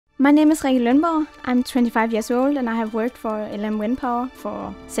My name is Rikke Lønborg. I'm 25 years old and I have worked for LM Wind Power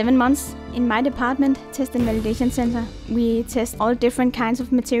for 7 months. In my department, Test and Validation Center, we test all different kinds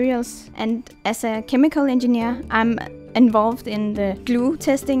of materials, and as a chemical engineer, I'm involved in the glue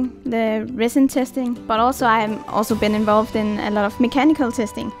testing, the resin testing, but also I've also been involved in a lot of mechanical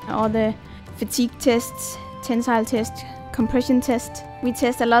testing, all the fatigue tests, tensile tests, compression test. We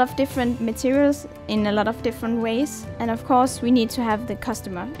test a lot of different materials in a lot of different ways, and of course we need to have the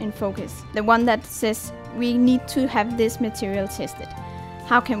customer in focus, the one that says we need to have this material tested.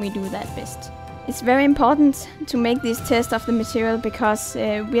 How can we do that best? It's very important to make these tests of the material because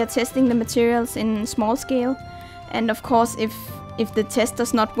we are testing the materials in small scale, and of course if the test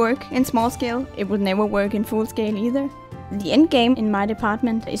does not work in small scale, it would never work in full scale either. The end game in my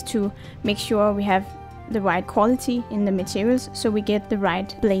department is to make sure we have the right quality in the materials, so we get the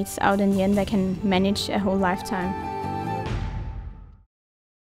right blades out in the end that can manage a whole lifetime.